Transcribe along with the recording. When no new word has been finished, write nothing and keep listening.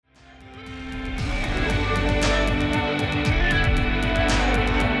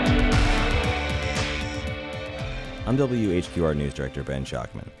I'm WHQR News Director Ben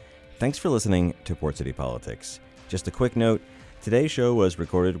Schockman. Thanks for listening to Port City Politics. Just a quick note, today's show was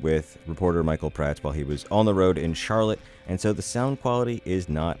recorded with reporter Michael Pratt while he was on the road in Charlotte, and so the sound quality is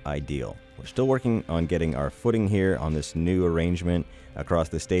not ideal. We're still working on getting our footing here on this new arrangement across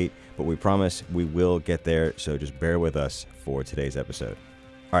the state, but we promise we will get there, so just bear with us for today's episode.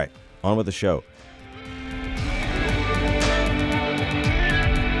 All right, on with the show.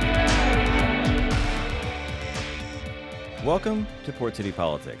 Welcome to Port City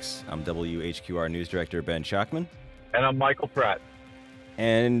Politics. I'm WHQR News Director Ben Schockman. And I'm Michael Pratt.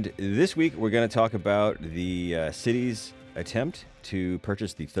 And this week we're going to talk about the city's attempt to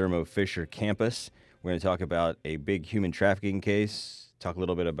purchase the Thermo Fisher campus. We're going to talk about a big human trafficking case, talk a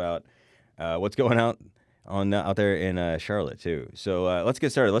little bit about what's going out there in Charlotte, too. So let's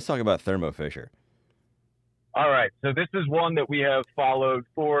get started. Let's talk about Thermo Fisher. All right. So this is one that we have followed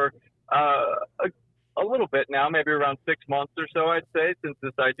for a little bit now, maybe around 6 months or so, I'd say, since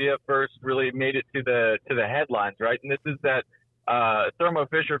this idea first really made it to the headlines, right? And this is that Thermo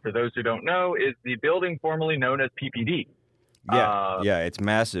Fisher, for those who don't know, is the building formerly known as PPD. Yeah, it's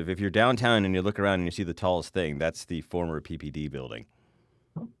massive. If you're downtown and you look around and you see the tallest thing, that's the former PPD building.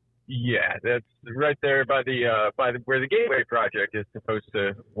 Yeah, that's right there by the where the Gateway project is supposed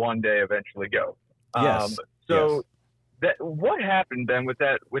to one day eventually go. Yes. So what happened then with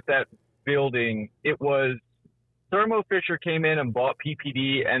that building? It was Thermo Fisher came in and bought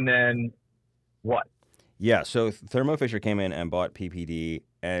PPD, and then what? Yeah, so Thermo Fisher came in and bought PPD,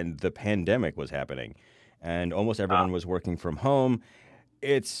 and the pandemic was happening, and almost everyone was working from home.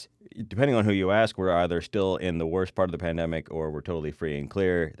 It's, depending on who you ask, we're either still in the worst part of the pandemic or we're totally free and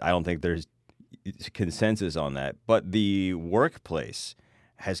clear. I don't think there's consensus on that, but the workplace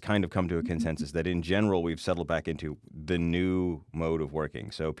has kind of come to a consensus that in general we've settled back into the new mode of working.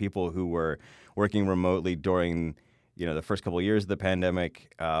 So people who were working remotely during the first couple of years of the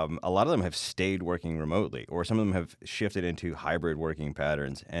pandemic, a lot of them have stayed working remotely, or some of them have shifted into hybrid working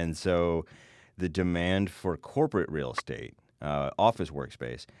patterns. And so the demand for corporate real estate, office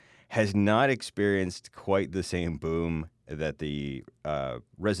workspace, has not experienced quite the same boom that the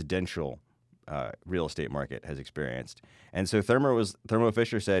residential real estate market has experienced. And so Thermo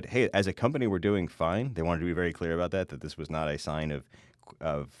Fisher said, hey, as a company, we're doing fine. They wanted to be very clear about that this was not a sign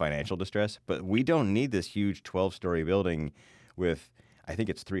of financial distress. But we don't need this huge 12-story building with, I think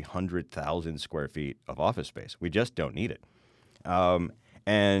it's 300,000 square feet of office space. We just don't need it.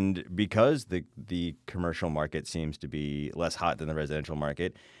 And because the commercial market seems to be less hot than the residential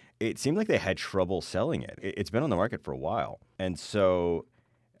market, it seemed like they had trouble selling it. It's been on the market for a while. And so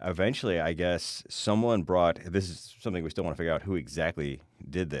eventually, I guess, someone brought – this is something we still want to figure out who exactly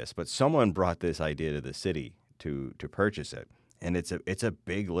did this, but someone brought this idea to the city to purchase it. And it's a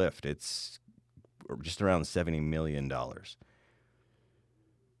big lift. It's just around $70 million.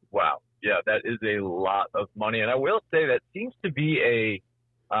 Wow. Yeah, that is a lot of money. And I will say that seems to be a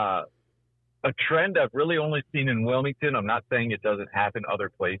trend I've really only seen in Wilmington. I'm not saying it doesn't happen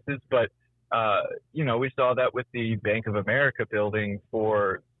other places, but we saw that with the Bank of America building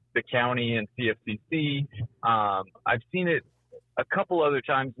for the county and CFCC. I've seen it a couple other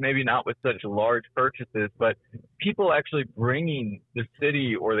times, maybe not with such large purchases, but people actually bringing the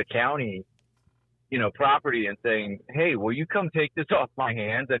city or the county, property and saying, hey, will you come take this off my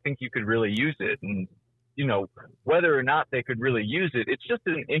hands? I think you could really use it. And, whether or not they could really use it, it's just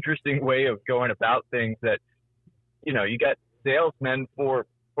an interesting way of going about things that, you got salesmen for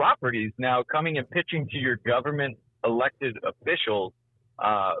properties now coming and pitching to your government elected officials.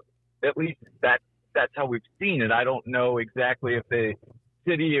 At least that's how we've seen it. I don't know exactly if the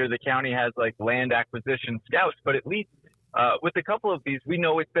city or the county has like land acquisition scouts, but at least with a couple of these, we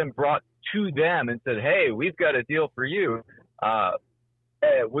know it's been brought to them and said, hey, we've got a deal for you.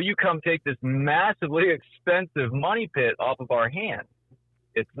 Will you come take this massively expensive money pit off of our hands?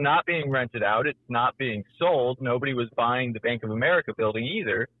 It's not being rented out. It's not being sold. Nobody was buying the Bank of America building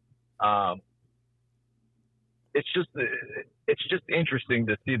either. It's just interesting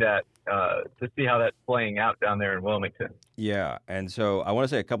to see that, to see how that's playing out down there in Wilmington. Yeah, and so I want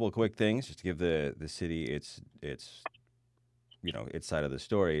to say a couple of quick things just to give the city its side of the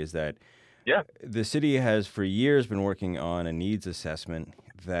story. Is that the city has for years been working on a needs assessment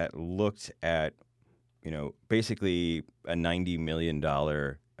that looked at basically a $90 million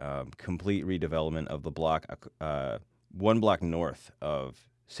complete redevelopment of the block, one block north of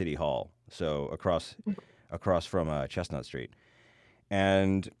City Hall, so across from Chestnut Street.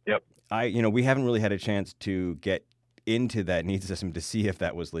 And we haven't really had a chance to get into that needs system to see if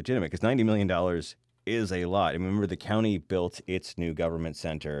that was legitimate, because $90 million is a lot. And remember, the county built its new government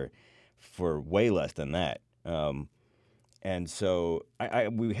center for way less than that. And so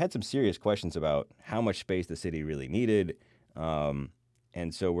we had some serious questions about how much space the city really needed.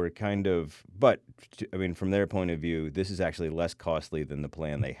 And so we're kind of, but I mean, from their point of view, this is actually less costly than the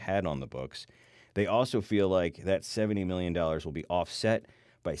plan they had on the books. They also feel like that $70 million will be offset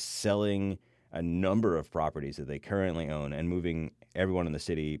by selling a number of properties that they currently own and moving everyone in the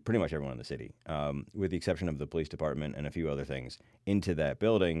city, pretty much everyone in the city, with the exception of the police department and a few other things, into that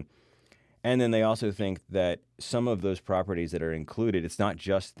building. And then they also think that some of those properties that are included, it's not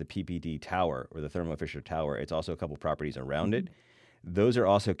just the PPD tower or the Thermo Fisher tower, it's also a couple properties around it. Those are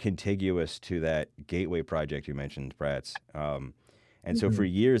also contiguous to that gateway project you mentioned, Prats. And so for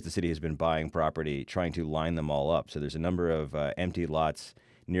years, the city has been buying property, trying to line them all up. So there's a number of empty lots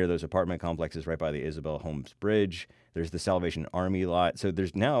near those apartment complexes right by the Isabel Holmes Bridge. There's the Salvation Army lot. So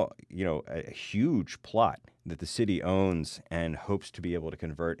there's now, a huge plot that the city owns and hopes to be able to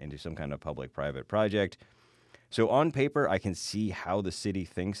convert into some kind of public-private project. So on paper, I can see how the city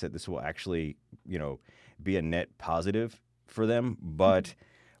thinks that this will actually, be a net positive for them. But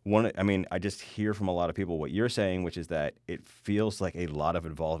I just hear from a lot of people what you're saying, which is that it feels like a lot of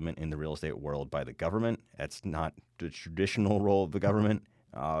involvement in the real estate world by the government. That's not the traditional role of the government.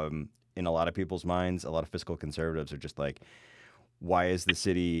 In a lot of people's minds, a lot of fiscal conservatives are just like, why is the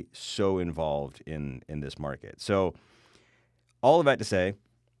city so involved in this market? So all of that to say,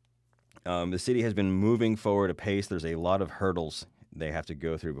 the city has been moving forward apace. There's a lot of hurdles they have to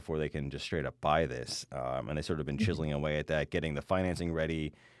go through before they can just straight up buy this. And they've sort of been chiseling away at that, getting the financing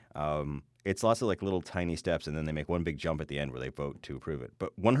ready. It's lots of like little tiny steps, and then they make one big jump at the end where they vote to approve it.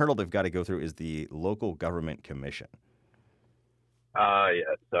 But one hurdle they've got to go through is the local government commission.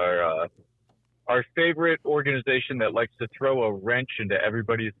 Yes, our favorite organization that likes to throw a wrench into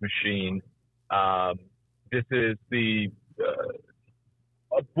everybody's machine. This is a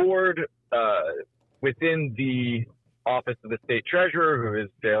board within the office of the state treasurer, who is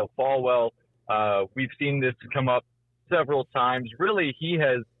Dale Falwell. We've seen this come up several times. Really, he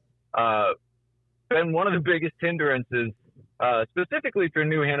has been one of the biggest hindrances, specifically for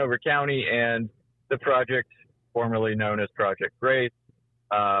New Hanover County and the project formerly known as Project Grace,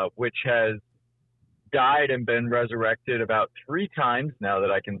 which has died and been resurrected about 3 times now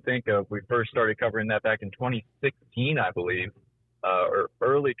that I can think of. We first started covering that back in 2016, I believe, or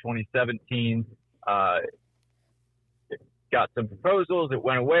early 2017. It got some proposals, it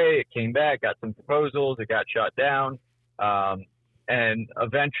went away, it came back, got some proposals, it got shot down. And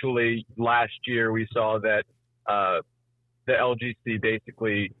eventually last year we saw that the LGC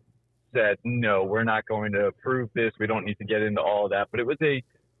basically said, no, we're not going to approve this. We don't need to get into all of that. But it was a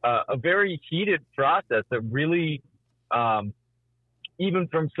very heated process that really, even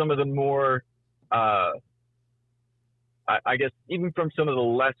from some of the more, even from some of the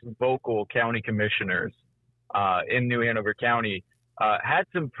less vocal county commissioners in New Hanover County, had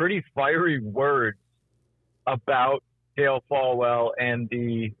some pretty fiery words about Dale Falwell and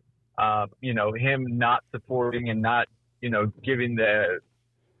the, him not supporting and not, giving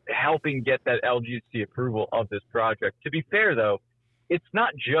helping get that LGC approval of this project. To be fair, though, it's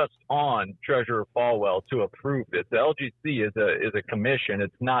not just on Treasurer Falwell to approve this. The LGC is a commission.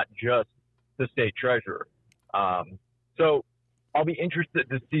 It's not just the state treasurer. So I'll be interested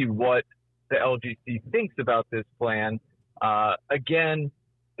to see what the LGC thinks about this plan. Again,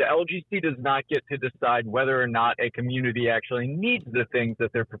 the LGC does not get to decide whether or not a community actually needs the things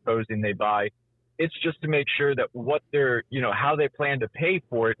that they're proposing they buy. It's just to make sure that what they're, how they plan to pay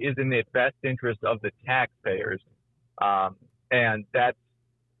for it is in the best interest of the taxpayers. And that's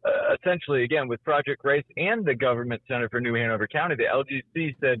essentially, again, with Project Grace and the Government Center for New Hanover County, the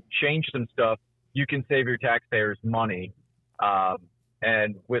LGC said, change some stuff. You can save your taxpayers money.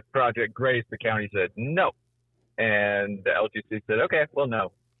 And with Project Grace, the county said, no. And the LGC said, okay, well,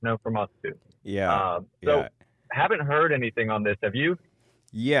 no from us too. Yeah. Haven't heard anything on this. Have you?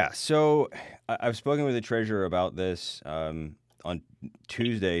 Yeah. So I've spoken with the treasurer about this on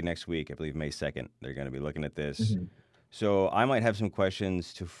Tuesday next week, I believe May 2nd. They're going to be looking at this. Mm-hmm. So I might have some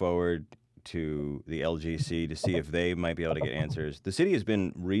questions to forward to the LGC to see if they might be able to get answers. The city has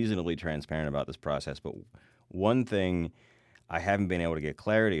been reasonably transparent about this process, but one thing I haven't been able to get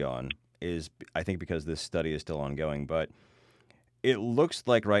clarity on is, I think because this study is still ongoing, but it looks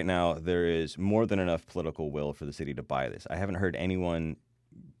like right now there is more than enough political will for the city to buy this. I haven't heard anyone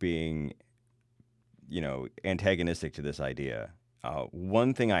being, antagonistic to this idea.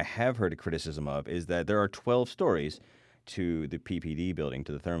 One thing I have heard a criticism of is that there are 12 stories to the PPD building,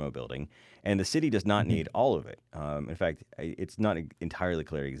 to the Thermo building, and the city does not need all of it. In fact, it's not entirely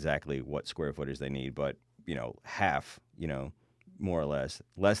clear exactly what square footage they need, but, half, more or less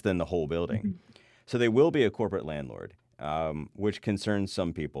than the whole building. So they will be a corporate landlord. which concerns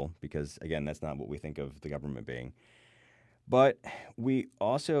some people because, again, that's not what we think of the government being. But we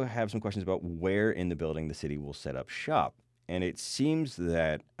also have some questions about where in the building the city will set up shop. And it seems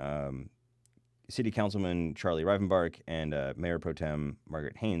that City Councilman Charlie Rivenbark and Mayor Pro Tem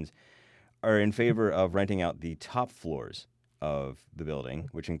Margaret Haynes are in favor of renting out the top floors of the building,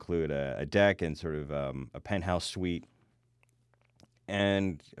 which include a deck and sort of a penthouse suite.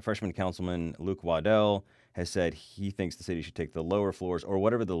 And freshman councilman Luke Waddell has said he thinks the city should take the lower floors or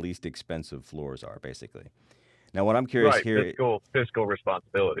whatever the least expensive floors are, basically. Now, what I'm curious here, fiscal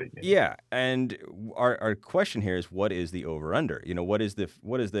responsibility. Yeah, and our question here is, what is the over/under? What is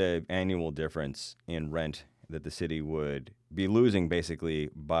the annual difference in rent that the city would be losing, basically,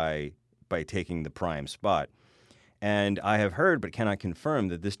 by taking the prime spot? And I have heard, but cannot confirm,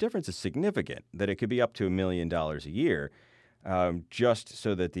 that this difference is significant. That it could be up to $1 million a year, just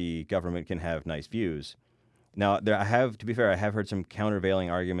so that the government can have nice views. Now, to be fair, I have heard some countervailing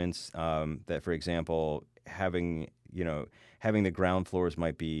arguments that, for example, having the ground floors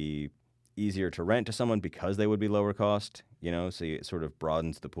might be easier to rent to someone because they would be lower cost, so it sort of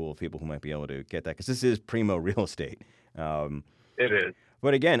broadens the pool of people who might be able to get that, because this is primo real estate. It is.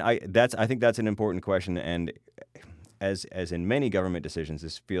 But again, I think that's an important question, and as in many government decisions,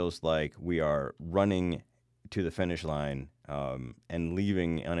 this feels like we are running to the finish line and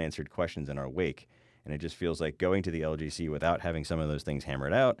leaving unanswered questions in our wake. And it just feels like going to the LGC without having some of those things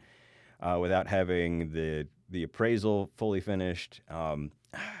hammered out, without having the appraisal fully finished. I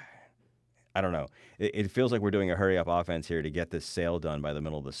don't know. It feels like we're doing a hurry-up offense here to get this sale done by the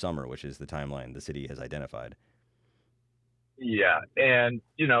middle of the summer, which is the timeline the city has identified. Yeah, and,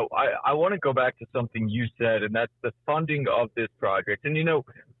 I want to go back to something you said, and that's the funding of this project. And,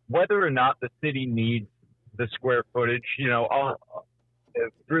 whether or not the city needs the square footage,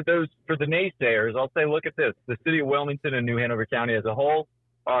 for the naysayers, I'll say, look at this. The city of Wilmington and New Hanover County as a whole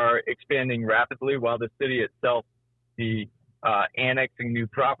are expanding rapidly, while the city itself, annexing new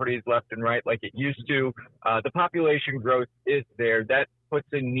properties left and right like it used to. The population growth is there. That puts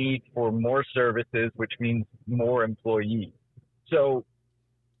a need for more services, which means more employees. So,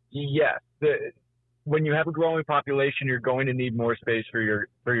 yes, when you have a growing population, you're going to need more space for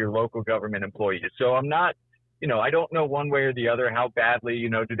your local government employees. So I'm not, I don't know one way or the other how badly,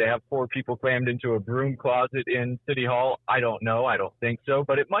 do they have 4 people crammed into a broom closet in City Hall? I don't know. I don't think so,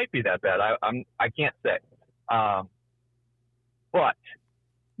 but it might be that bad. I can't say. But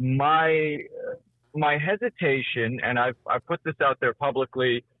my hesitation, and I've put this out there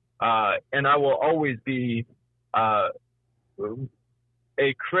publicly, and I will always be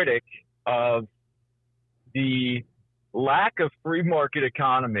a critic of the lack of free market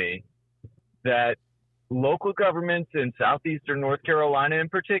economy that local governments in southeastern North Carolina in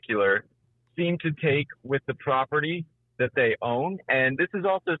particular seem to take with the property that they own. And this is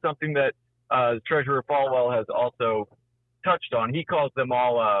also something that Treasurer Falwell has also touched on. He calls them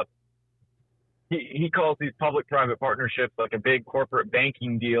all he calls these public-private partnerships like a big corporate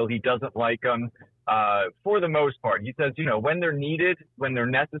banking deal. He doesn't like them for the most part. He says, when they're needed, when they're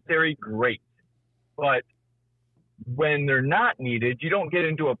necessary, great. But when they're not needed, you don't get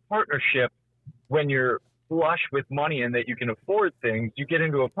into a partnership when you're flush with money and that you can afford things. You get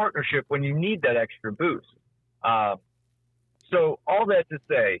into a partnership when you need that extra boost. So all that to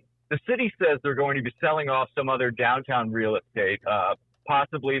say, the city says they're going to be selling off some other downtown real estate,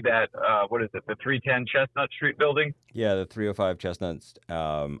 possibly that, the 310 Chestnut Street building? Yeah, the 305 Chestnuts.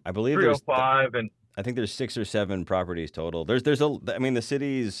 I believe 305 and I think there's 6 or 7 properties total. The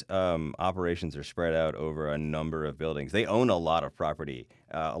city's operations are spread out over a number of buildings. They own a lot of property.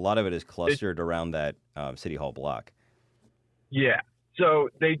 A lot of it is clustered around that City Hall block. Yeah. So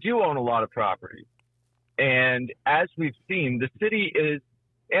they do own a lot of property. And as we've seen, the city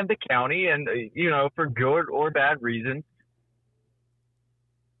and the county, and, for good or bad reasons,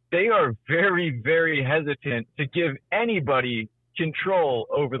 they are very, very hesitant to give anybody control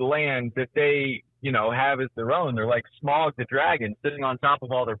over the land that they, have as their own. They're like Smaug the dragon sitting on top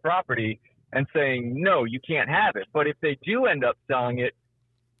of all their property and saying, no, you can't have it. But if they do end up selling it,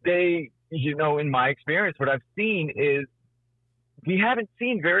 they, in my experience, what I've seen is we haven't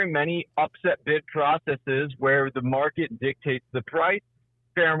seen very many upset bid processes where the market dictates the price,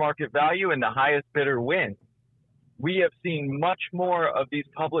 fair market value, and the highest bidder wins. We have seen much more of these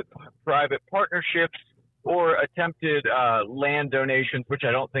public-private partnerships or attempted land donations, which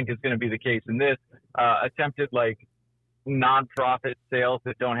I don't think is going to be the case in this, attempted like nonprofit sales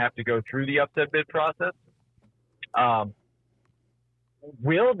that don't have to go through the upset bid process.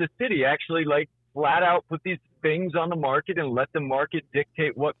 Will the city actually flat out put these things on the market and let the market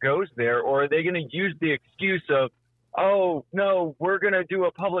dictate what goes there? Or are they going to use the excuse of, oh, no, we're going to do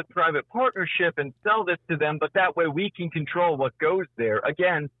a public private partnership and sell this to them, but that way we can control what goes there.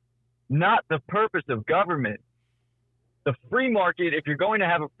 Again, not the purpose of government. The free market, if you're going to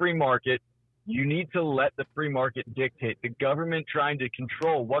have a free market, you need to let the free market dictate. The government trying to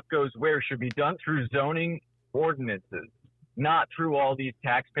control what goes where should be done through zoning ordinances, not through all these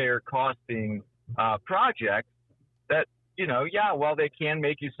taxpayer costing projects that, yeah, while they can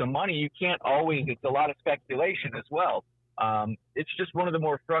make you some money, you can't always, it's a lot of speculation as well. It's just one of the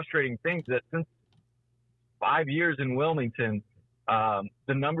more frustrating things that since 5 years in Wilmington,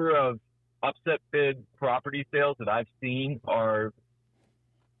 the number of upset bid property sales that I've seen are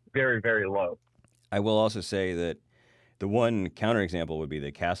very, very low. I will also say that the one counterexample would be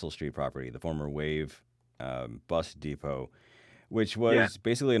the Castle Street property, the former Wave bus depot, which was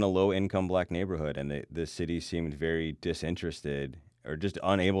basically in a low-income black neighborhood, and the city seemed very disinterested or just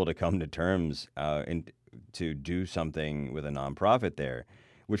unable to come to terms to do something with a nonprofit there,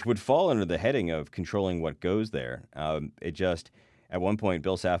 which would fall under the heading of controlling what goes there. At one point,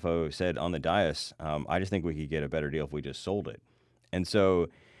 Bill Sappho said on the dais, I just think we could get a better deal if we just sold it. And so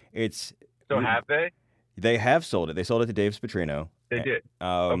it's... So have they? They have sold it. They sold it to Dave Spatrino. They did.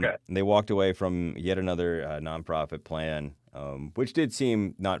 Okay. They walked away from yet another nonprofit plan, which did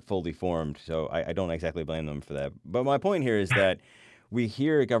seem not fully formed, so I don't exactly blame them for that. But my point here is that we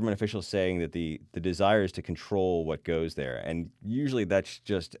hear government officials saying that the desire is to control what goes there, and usually that's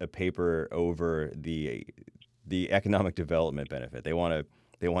just a paper over the economic development benefit. They want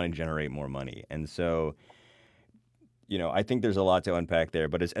to generate more money, and so I think there's a lot to unpack there.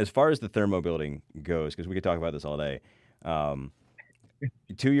 But as far as the Thermo building goes, because we could talk about this all day.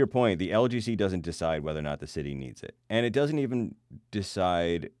 To your point, the LGC doesn't decide whether or not the city needs it, and it doesn't even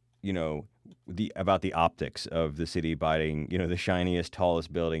decide, about the optics of the city buying, the shiniest,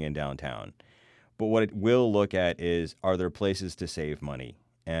 tallest building in downtown. But what it will look at is, are there places to save money?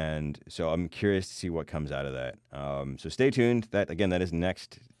 And so I'm curious to see what comes out of that. So stay tuned. That is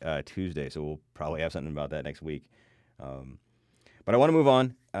next Tuesday, so we'll probably have something about that next week. But I want to move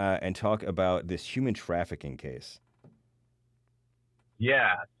on and talk about this human trafficking case.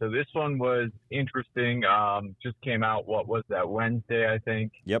 Yeah, so this one was interesting. Just came out, what was that, Wednesday, I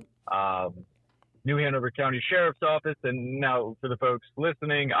think? Yep. New Hanover County Sheriff's Office. And now for the folks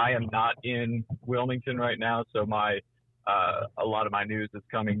listening, I am not in Wilmington right now, so a lot of my news is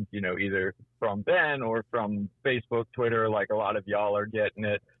coming, either from Ben or from Facebook, Twitter, like a lot of y'all are getting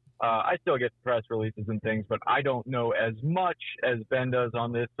it. I still get press releases and things, but I don't know as much as Ben does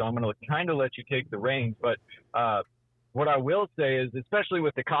on this, so I'm going to kind of let you take the reins. But what I will say is, especially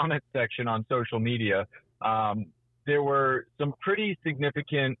with the comment section on social media, there were some pretty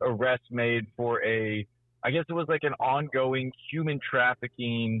significant arrests made for I guess it was like an ongoing human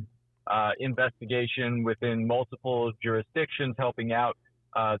trafficking investigation within multiple jurisdictions helping out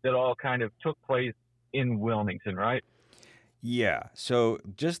that all kind of took place in Wilmington, right? Yeah, so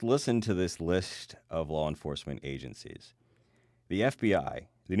just listen to this list of law enforcement agencies. The FBI,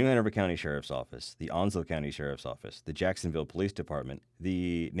 the New Hanover County Sheriff's Office, the Onslow County Sheriff's Office, the Jacksonville Police Department,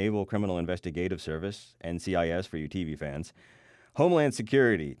 the Naval Criminal Investigative Service, NCIS for you TV fans, Homeland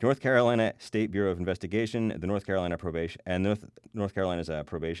Security, North Carolina State Bureau of Investigation, the North Carolina Probation, and North Carolina's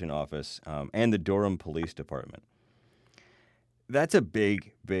Probation Office, and the Durham Police Department. That's a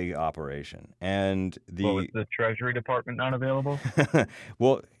big, big operation. And was the Treasury Department not available?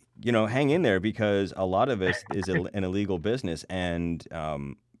 Well, hang in there, because a lot of this is an illegal business. And,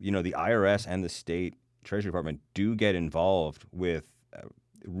 the IRS and the state Treasury Department do get involved with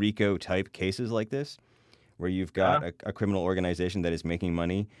RICO-type cases like this, where you've got a criminal organization that is making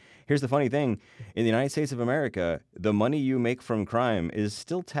money. Here's the funny thing. In the United States of America, the money you make from crime is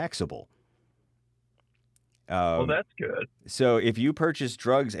still taxable. Well, that's good. So if you purchase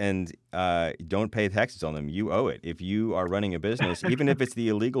drugs and don't pay taxes on them, you owe it. If you are running a business, even if it's the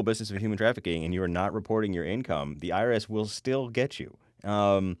illegal business of human trafficking, and you are not reporting your income, the IRS will still get you.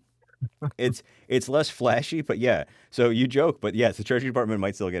 It's less flashy, but yeah. So you joke, but yes, the Treasury Department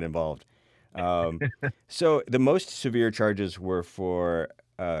might still get involved. So the most severe charges were for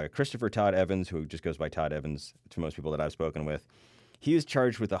Christopher Todd Evans, who just goes by Todd Evans to most people that I've spoken with. He is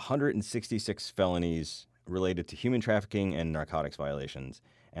charged with 166 felonies related to human trafficking and narcotics violations,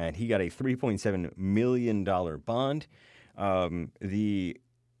 and he got a $3.7 million bond. The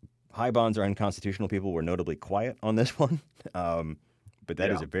high bonds are unconstitutional. People were notably quiet on this one, but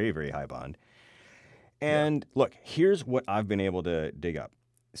that is a very, very high bond. And look, here's what I've been able to dig up.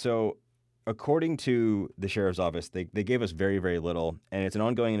 So according to the sheriff's office, they gave us very, very little, and it's an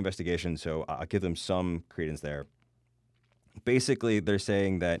ongoing investigation, so I'll give them some credence there. Basically, they're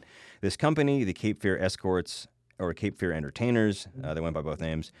saying that this company, the Cape Fear Escorts, or Cape Fear Entertainers, they went by both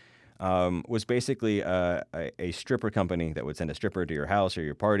names, was basically a stripper company that would send a stripper to your house or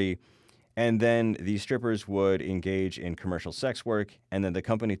your party. And then these strippers would engage in commercial sex work, and then the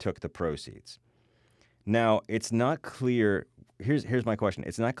company took the proceeds. Now, it's not clear. Here's my question.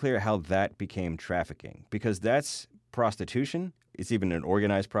 It's not clear how that became trafficking, because that's prostitution. It's even an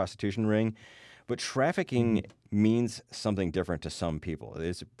organized prostitution ring. But trafficking means something different to some people.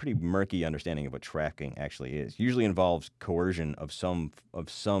 It's a pretty murky understanding of what trafficking actually is. Usually involves coercion of some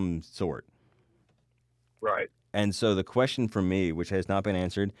sort. Right. And so the question for me, which has not been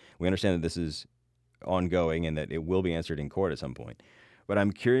answered, we understand that this is ongoing and that it will be answered in court at some point. But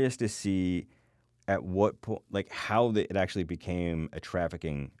I'm curious to see at what point, like how it actually became a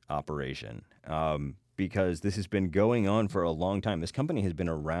trafficking operation. Because this has been going on for a long time. This company has been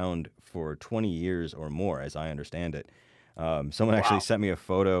around for 20 years or more, as I understand it. Someone actually sent me a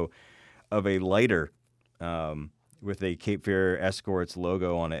photo of a lighter with a Cape Fear Escorts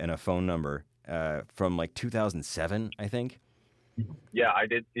logo on it and a phone number from like 2007, I think. Yeah, I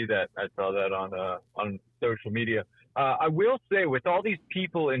did see that. I saw that on social media. I will say, with all these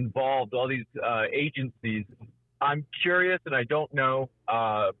people involved, all these agencies, I'm curious, and I don't know,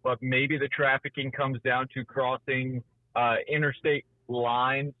 but maybe the trafficking comes down to crossing interstate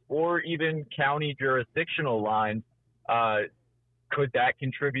lines or even county jurisdictional lines. Could that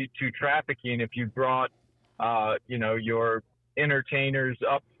contribute to trafficking if you brought, your entertainers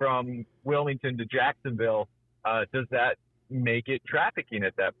up from Wilmington to Jacksonville? Does that make it trafficking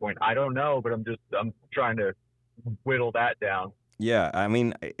at that point? I don't know, but I'm trying to whittle that down. Yeah, I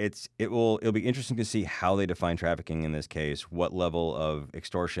mean, it'll be interesting to see how they define trafficking in this case, what level of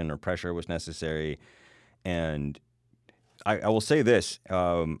extortion or pressure was necessary, and I will say this,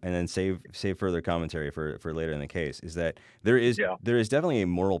 and then save further commentary for later in the case, is that there is definitely a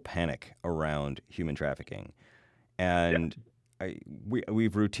moral panic around human trafficking, and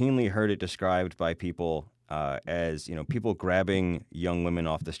we've routinely heard it described by people as people grabbing young women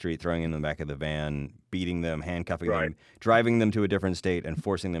off the street, throwing them in the back of the van, beating them, handcuffing them, driving them to a different state, and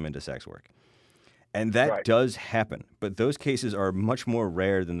forcing them into sex work. And that does happen, but those cases are much more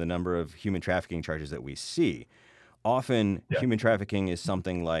rare than the number of human trafficking charges that we see. Often, human trafficking is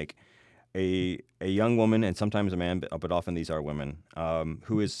something like a young woman, and sometimes a man, but often these are women,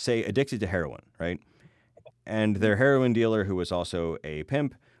 who is, say, addicted to heroin, right? And their heroin dealer, who is also a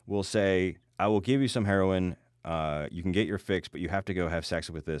pimp, will say, I will give you some heroin, you can get your fix, but you have to go have sex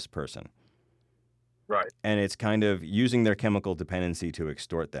with this person. Right. And it's kind of using their chemical dependency to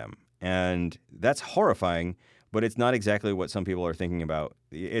extort them. And that's horrifying, but it's not exactly what some people are thinking about.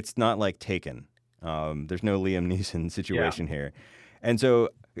 It's not like Taken. There's no Liam Neeson situation here. And so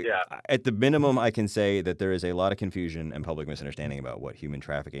at the minimum, I can say that there is a lot of confusion and public misunderstanding about what human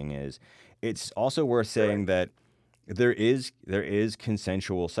trafficking is. It's also worth saying that there is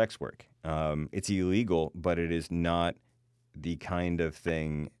consensual sex work. It's illegal, but it is not the kind of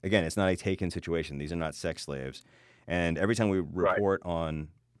thing. Again, it's not a Taken situation. These are not sex slaves. And every time we report on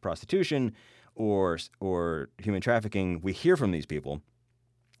prostitution or human trafficking, we hear from these people.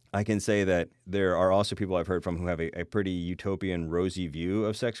 I can say that there are also people I've heard from who have a pretty utopian, rosy view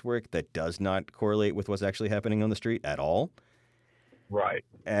of sex work that does not correlate with what's actually happening on the street at all. Right.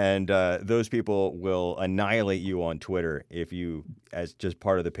 And those people will annihilate you on Twitter if you, as just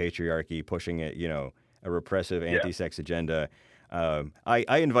part of the patriarchy, pushing a repressive anti-sex agenda.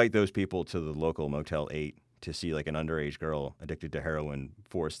 I invite those people to the local Motel 8 to see like an underage girl addicted to heroin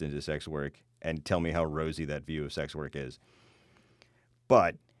forced into sex work and tell me how rosy that view of sex work is.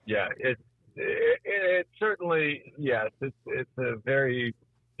 But it certainly, it's a very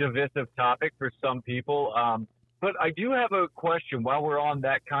divisive topic for some people. But I do have a question while we're on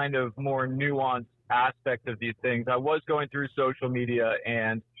that kind of more nuanced aspect of these things. I was going through social media,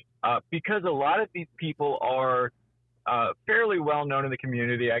 and because a lot of these people are fairly well known in the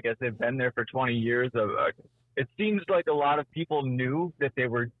community, I guess they've been there for 20 years. It seems like a lot of people knew that they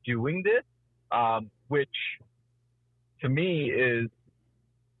were doing this, which to me is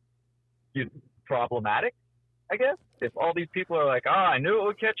problematic, I guess. If all these people are like, I knew it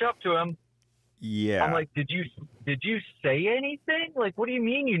would catch up to him. Yeah. I'm like, did you say anything? Like, what do you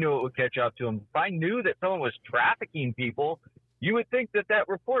mean you knew it would catch up to him? If I knew that someone was trafficking people, you would think that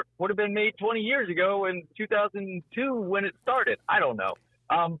report would have been made 20 years ago in 2002 when it started. I don't know.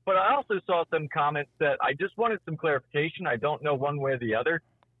 But I also saw some comments that I just wanted some clarification. I don't know one way or the other.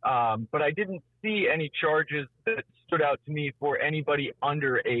 But I didn't see any charges that stood out to me for anybody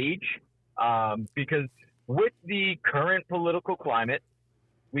underage. Because with the current political climate,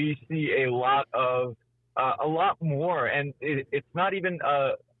 we see a lot more, and it's not even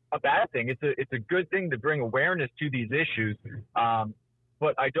a bad thing. It's a good thing to bring awareness to these issues.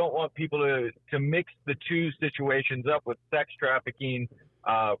 But I don't want people to mix the two situations up with sex trafficking,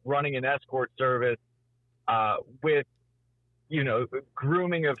 running an escort service, with,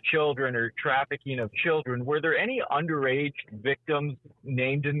 grooming of children or trafficking of children. Were there any underage victims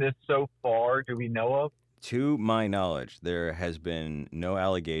named in this so far? Do we know of? To my knowledge, there has been no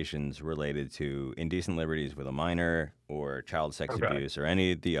allegations related to indecent liberties with a minor or child sex Okay. abuse or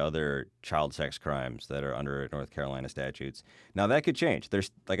any of the other child sex crimes that are under North Carolina statutes. Now, that could change.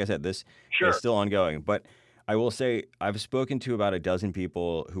 There's, like I said, this Sure. is still ongoing. But I will say I've spoken to about a dozen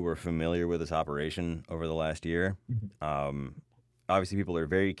people who were familiar with this operation over the last year. Obviously, people are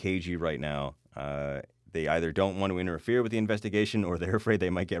very cagey right now. They either don't want to interfere with the investigation or they're afraid they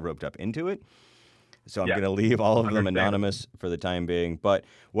might get roped up into it. So I'm Yeah. going to leave all of them Understandable. anonymous for the time being. But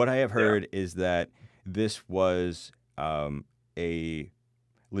what I have heard is that this was a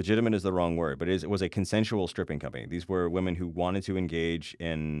legitimate is the wrong word, but it was a consensual stripping company. These were women who wanted to engage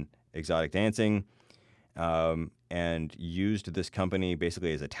in exotic dancing and used this company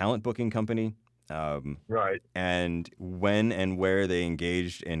basically as a talent booking company. Right. And when and where they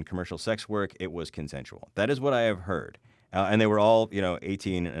engaged in commercial sex work, it was consensual. That is what I have heard. And they were all,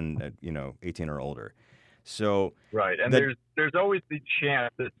 18 and, 18 or older. So Right. And there's always the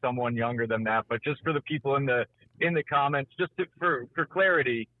chance that someone younger than that, but just for the people in the comments, just for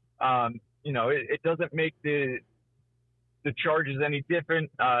clarity, it doesn't make the charges any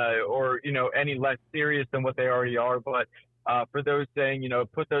different, or, any less serious than what they already are. But for those saying,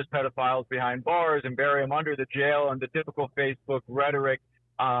 put those pedophiles behind bars and bury them under the jail and the typical Facebook rhetoric,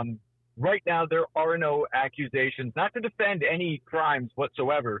 right now, there are no accusations, not to defend any crimes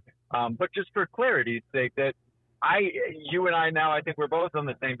whatsoever, but just for clarity's sake, that you and I now, I think we're both on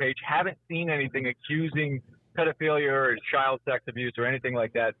the same page, haven't seen anything accusing pedophilia or child sex abuse or anything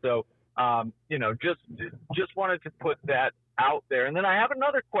like that. So, just wanted to put that out there. And then I have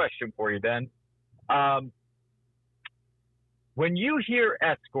another question for you, Ben. When you hear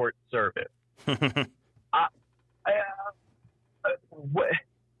escort service,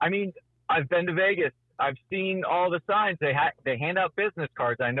 I mean, I've been to Vegas. I've seen all the signs. They hand out business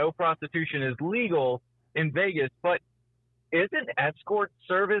cards. I know prostitution is legal in Vegas, but isn't escort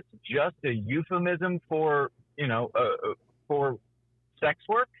service just a euphemism for for sex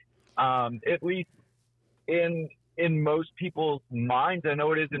work? At least in most people's minds. I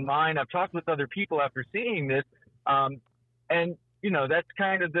know it is in mine. I've talked with other people after seeing this, and that's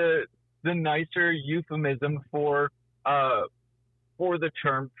kind of the nicer euphemism for the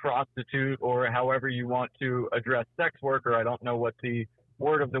term prostitute, or however you want to address sex worker. I don't know what the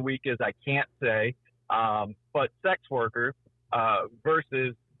word of the week is. I can't say. But sex worker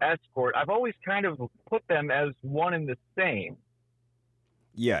versus escort, I've always kind of put them as one and the same.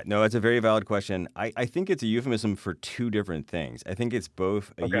 Yeah, no, that's a very valid question. I think it's a euphemism for two different things. I think it's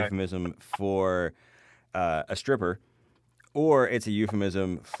both a euphemism for a stripper, or it's a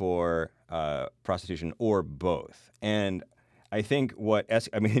euphemism for prostitution, or both. And I think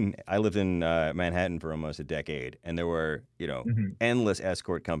I lived in Manhattan for almost a decade, and there were, endless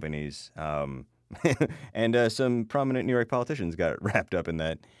escort companies, and some prominent New York politicians got wrapped up in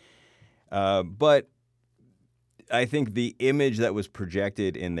that. But I think the image that was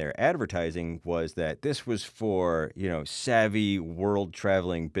projected in their advertising was that this was for, savvy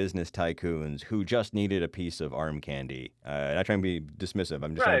world-traveling business tycoons who just needed a piece of arm candy. Not trying to be dismissive.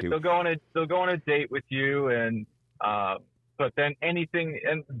 I'm just trying to. They'll go on a date with you, and but then anything,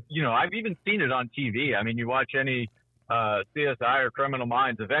 and I've even seen it on TV. I mean, you watch any CSI or Criminal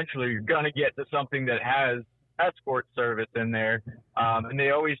Minds, eventually you're gonna get to something that has escort service in there, and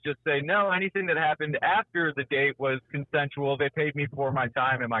they always just say, no, anything that happened after the date was consensual. They paid me for my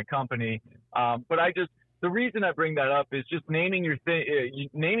time in my company. But the reason I bring that up is just naming your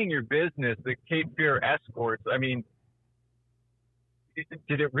business, the Cape Fear Escorts. I mean,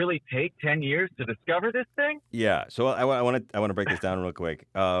 did it really take 10 years to discover this thing? Yeah. So I want to break this down real quick.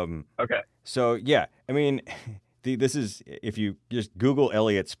 Okay. So yeah, I mean, this is, if you just Google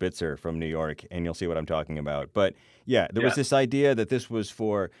Elliot Spitzer from New York and you'll see what I'm talking about. But yeah, there was this idea that this was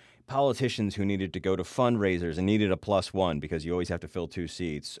for politicians who needed to go to fundraisers and needed a +1 because you always have to fill 2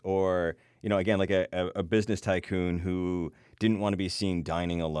 seats, or again, like a business tycoon who didn't want to be seen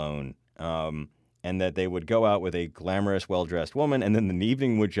dining alone. And that they would go out with a glamorous, well-dressed woman, and then the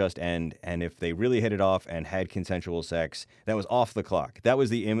evening would just end. And if they really hit it off and had consensual sex, that was off the clock. That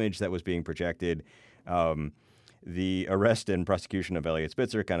was the image that was being projected. The arrest and prosecution of Elliot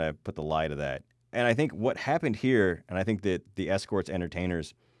Spitzer kind of put the lie to that. And I think what happened here, and I think that the escorts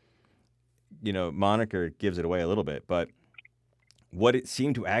entertainers, moniker gives it away a little bit, but what it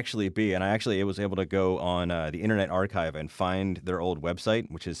seemed to actually be. And I actually was able to go on the Internet Archive and find their old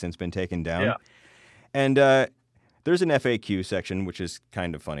website, which has since been taken down. Yeah. And there's an FAQ section, which is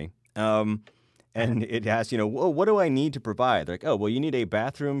kind of funny. And it asks, well, what do I need to provide? They're like, oh, well, you need a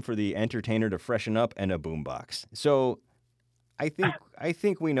bathroom for the entertainer to freshen up and a boombox. So I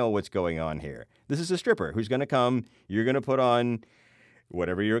think we know what's going on here. This is a stripper who's going to come. You're going to put on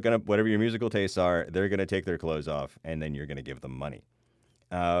whatever your musical tastes are. They're going to take their clothes off, and then you're going to give them money.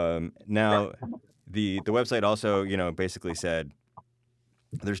 Now, the website also, basically said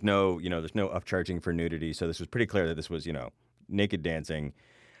there's no upcharging for nudity. So this was pretty clear that this was, naked dancing.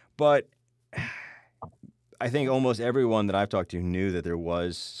 But I think almost everyone that I've talked to knew that there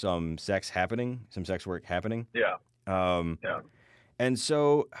was some sex work happening. Yeah. Yeah. And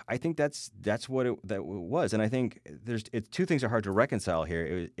so I think that's what it was. And I think it's two things are hard to reconcile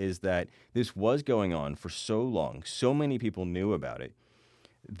here is that this was going on for so long. So many people knew about it.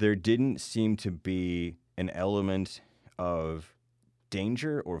 There didn't seem to be an element of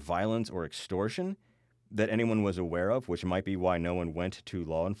danger or violence or extortion that anyone was aware of, which might be why no one went to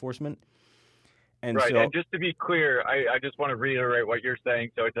law enforcement. And right. So, and just to be clear, I just want to reiterate what you're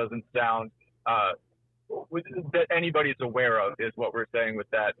saying so it doesn't sound that anybody's aware of is what we're saying with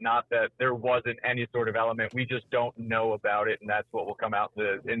that. Not that there wasn't any sort of element. We just don't know about it, and that's what will come out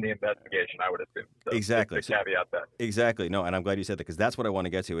in the investigation, I would assume. So exactly. Just to caveat that. Exactly. No, and I'm glad you said that because that's what I want to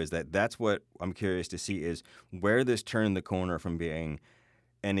get to that's what I'm curious to see is where this turned the corner from being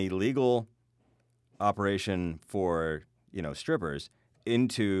an illegal operation for, strippers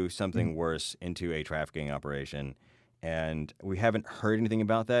into something worse, into a trafficking operation. And we haven't heard anything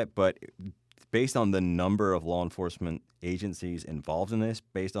about that, but based on the number of law enforcement agencies involved in this,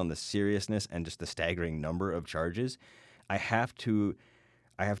 based on the seriousness and just the staggering number of charges, I have to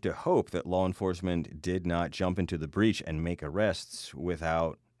hope that law enforcement did not jump into the breach and make arrests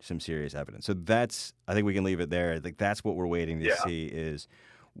without some serious evidence. So I think we can leave it there. Like that's what we're waiting to see is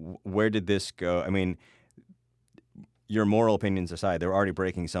where did this go? I mean, your moral opinions aside, they're already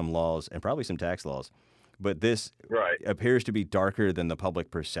breaking some laws and probably some tax laws. But this appears to be darker than the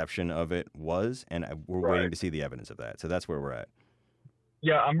public perception of it was, and we're waiting to see the evidence of that. So that's where we're at.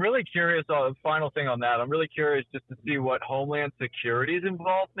 Yeah, I'm really curious. Final thing on that, I'm really curious just to see what Homeland Security's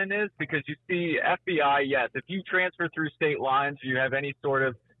involvement is, because you see FBI, yes, if you transfer through state lines, you have any sort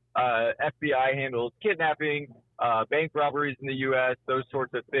of FBI handles kidnapping, bank robberies in the U.S., those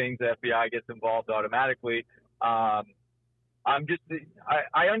sorts of things, the FBI gets involved automatically.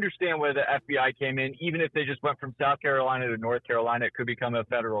 I understand where the FBI came in, even if they just went from South Carolina to North Carolina, it could become a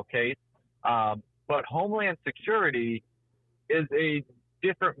federal case. But Homeland Security is a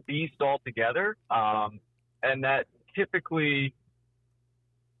different beast altogether. And that typically,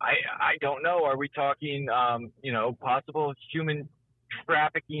 I don't know, are we talking, possible human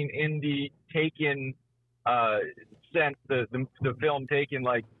trafficking in the Taken sense, the film Taken,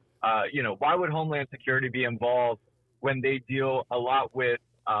 why would Homeland Security be involved when they deal a lot with,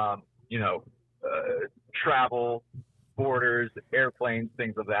 travel, borders, airplanes,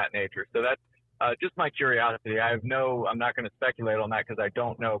 things of that nature. So that's just my curiosity. I'm not going to speculate on that because I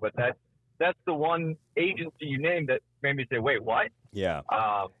don't know, but that's the one agency you named that made me say, wait, what? Yeah.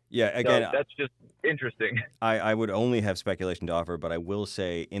 Again, so that's just interesting. I would only have speculation to offer, but I will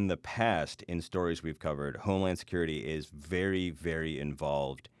say in the past, in stories we've covered, Homeland Security is very, very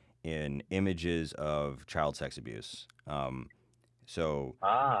involved in images of child sex abuse. What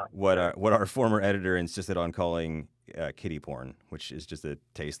our former editor insisted on calling kiddie porn, which is just a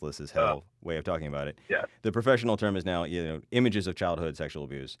tasteless as hell way of talking about it. Yeah. The professional term is now images of childhood sexual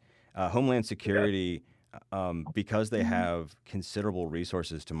abuse. Homeland Security, because they have considerable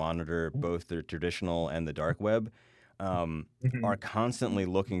resources to monitor both the traditional and the dark web, are constantly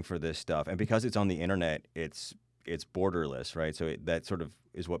looking for this stuff. And because it's on the internet, it's borderless, right? So that sort of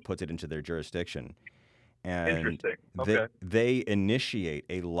is what puts it into their jurisdiction. And interesting. Okay. they initiate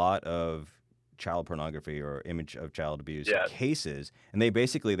a lot of child pornography or image of child abuse cases, and they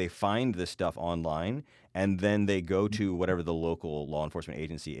find this stuff online, and then they go to whatever the local law enforcement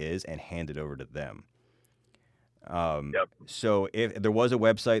agency is and hand it over to them. So if there was a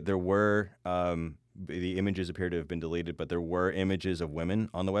website, there were the images appear to have been deleted, but there were images of women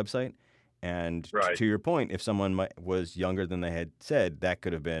on the website. And to your point, if someone was younger than they had said, that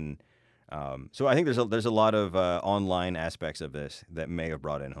could have been. So I think there's a lot of online aspects of this that may have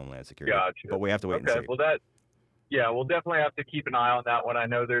brought in Homeland Security. Gotcha. But we have to wait and see. Well, we'll definitely have to keep an eye on that one. I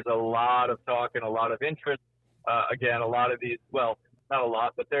know there's a lot of talk and a lot of interest. Again, a lot of these, well, not a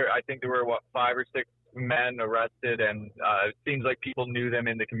lot, but I think there were 5 or 6 men arrested, and it seems like people knew them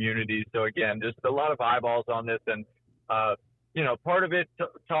in the community. So again, just a lot of eyeballs on this, and part of it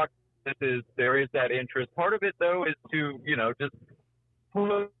talk this is there is that interest. Part of it though is to, just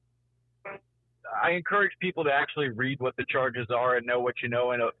put I encourage people to actually read what the charges are and know what you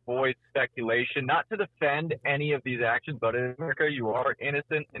know and avoid speculation, not to defend any of these actions, but in America, you are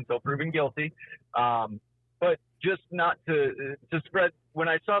innocent until proven guilty. But just not to spread. When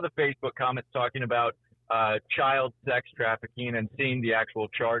I saw the Facebook comments talking about child sex trafficking and seeing the actual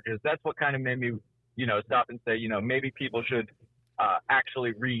charges, that's what kind of made me, stop and say, maybe people should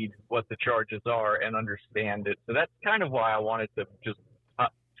actually read what the charges are and understand it. So that's kind of why I wanted to just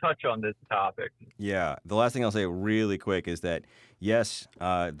touch on this topic. Yeah. The last thing I'll say really quick is that, yes,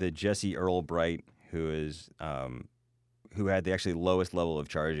 the Jesse Earl Bright, who had the actually lowest level of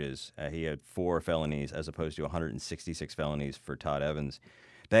charges, he had 4 felonies as opposed to 166 felonies for Todd Evans.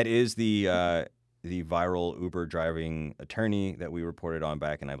 That is the viral Uber driving attorney that we reported on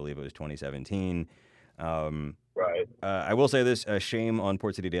back in, I believe it was 2017. Right. I will say this, shame on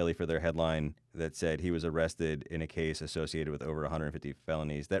Port City Daily for their headline that said he was arrested in a case associated with over 150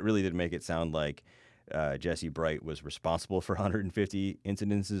 felonies. That really did make it sound like Jesse Bright was responsible for 150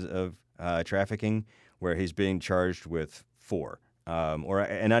 incidences of trafficking, where he's being charged with 4.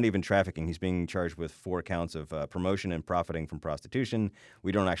 And not even trafficking. He's being charged with 4 counts of promotion and profiting from prostitution.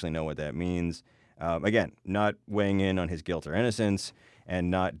 We don't actually know what that means. Again, not weighing in on his guilt or innocence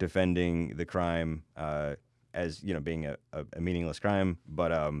and not defending the crime as being a meaningless crime,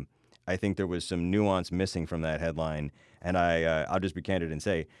 but I think there was some nuance missing from that headline, and I'll just be candid and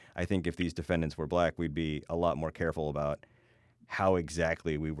say I think if these defendants were black, we'd be a lot more careful about how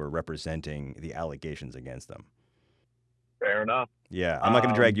exactly we were representing the allegations against them. Fair enough. Yeah, I'm not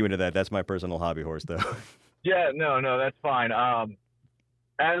going to drag you into that. That's my personal hobby horse, though. Yeah, no, that's fine.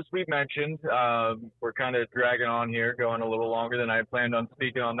 As we mentioned, we're kind of dragging on here, going a little longer than I had planned on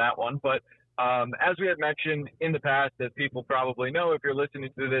speaking on that one, but as we had mentioned in the past, as people probably know if you're listening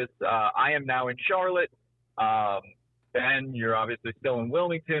to this, I am now in Charlotte. Ben, you're obviously still in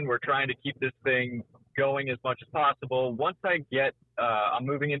Wilmington. We're trying to keep this thing going as much as possible. Once I get, I'm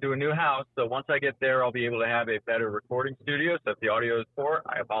moving into a new house, so once I get there, I'll be able to have a better recording studio. So if the audio is poor,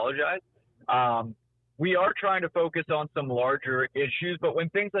 I apologize. We are trying to focus on some larger issues, but when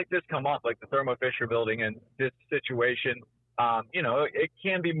things like this come up, like the Thermo Fisher building and this situation, it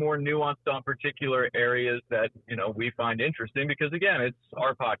can be more nuanced on particular areas that, we find interesting because, again, it's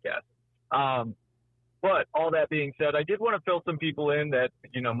our podcast. But all that being said, I did want to fill some people in that,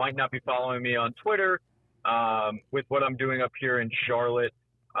 might not be following me on Twitter with what I'm doing up here in Charlotte.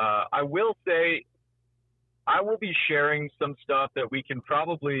 I will say I will be sharing some stuff that we can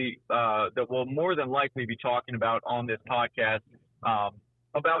probably, that we'll more than likely be talking about on this podcast,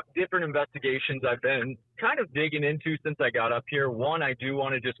 about different investigations I've been kind of digging into since I got up here. One, I do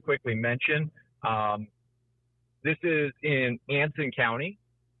want to just quickly mention, this is in Anson County.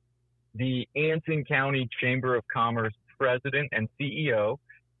 The Anson County Chamber of Commerce president and CEO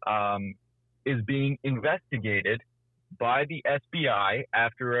is being investigated by the SBI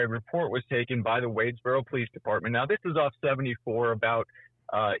after a report was taken by the Wadesboro Police Department. Now, this is off 74, about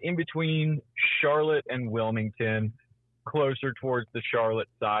in between Charlotte and Wilmington, closer towards the Charlotte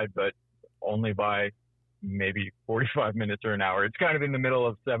side, but only by maybe 45 minutes or an hour. It's kind of in the middle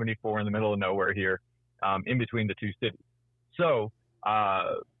of 74, in the middle of nowhere here, in between the two cities. So,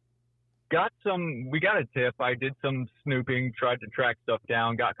 we got a tip. I did some snooping, tried to track stuff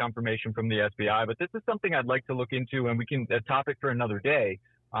down, got confirmation from the SBI, but this is something I'd like to look into, and a topic for another day.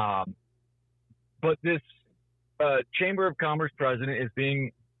 But this Chamber of Commerce president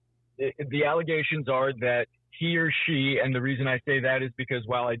the allegations are that he or she, and the reason I say that is because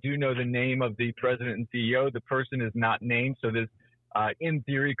while I do know the name of the president and CEO, the person is not named. So this, in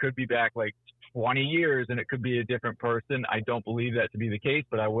theory, could be back like 20 years and it could be a different person. I don't believe that to be the case,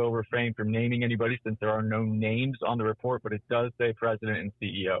 but I will refrain from naming anybody since there are no names on the report, but it does say president and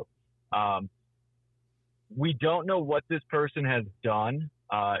CEO. We don't know what this person has done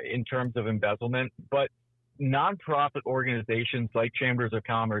in terms of embezzlement, but nonprofit organizations like Chambers of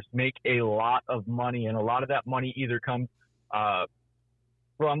Commerce make a lot of money, and a lot of that money either comes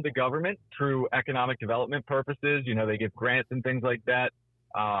from the government through economic development purposes. They give grants and things like that,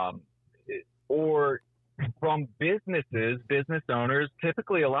 or from business owners.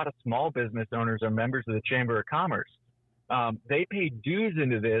 Typically, a lot of small business owners are members of the Chamber of Commerce. They pay dues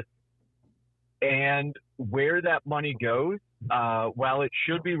into this, and where that money goes, while it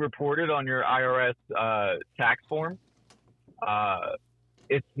should be reported on your IRS tax form,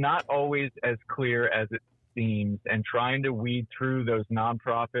 it's not always as clear as it seems. And trying to weed through those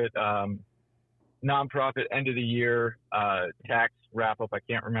nonprofit end of the year tax wrap up, I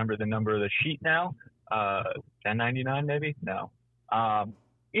can't remember the number of the sheet now, 1099 maybe? No.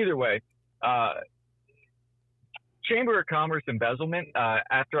 Either way, uh, Chamber of Commerce embezzlement.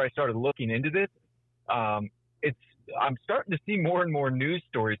 After I started looking into this, um, it's I'm starting to see more and more news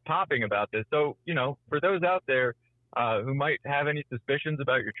stories popping about this. So, for those out there who might have any suspicions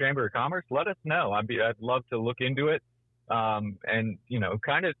about your Chamber of Commerce, let us know. I'd love to look into it, and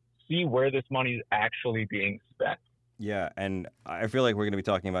kind of see where this money is actually being spent. Yeah, and I feel like we're going to be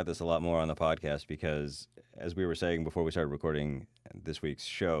talking about this a lot more on the podcast because, as we were saying before we started recording this week's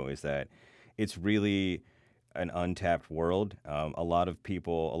show, is that it's really an untapped world. A lot of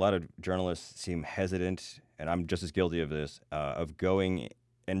journalists seem hesitant, and I'm just as guilty of this, of going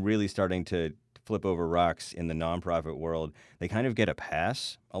and really starting to flip over rocks in the nonprofit world. They kind of get a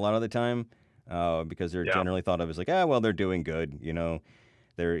pass a lot of the time because they're generally thought of as like, well, they're doing good,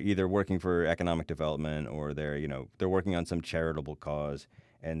 They're either working for economic development or they're working on some charitable cause.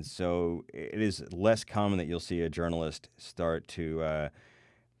 And so it is less common that you'll see a journalist start to,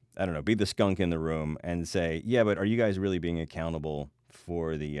 be the skunk in the room and say, yeah, but are you guys really being accountable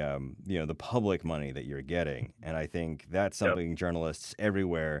for the, the public money that you're getting? And I think that's something journalists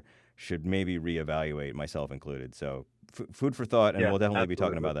everywhere should maybe reevaluate, myself included. So food for thought, and we'll definitely be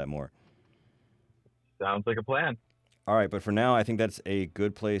talking about that more. Sounds like a plan. All right, but for now, I think that's a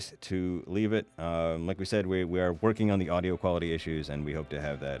good place to leave it. Like we said, we are working on the audio quality issues, and we hope to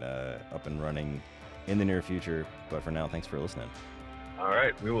have that up and running in the near future. But for now, thanks for listening. All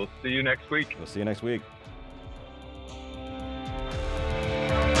right, we will see you next week. We'll see you next week.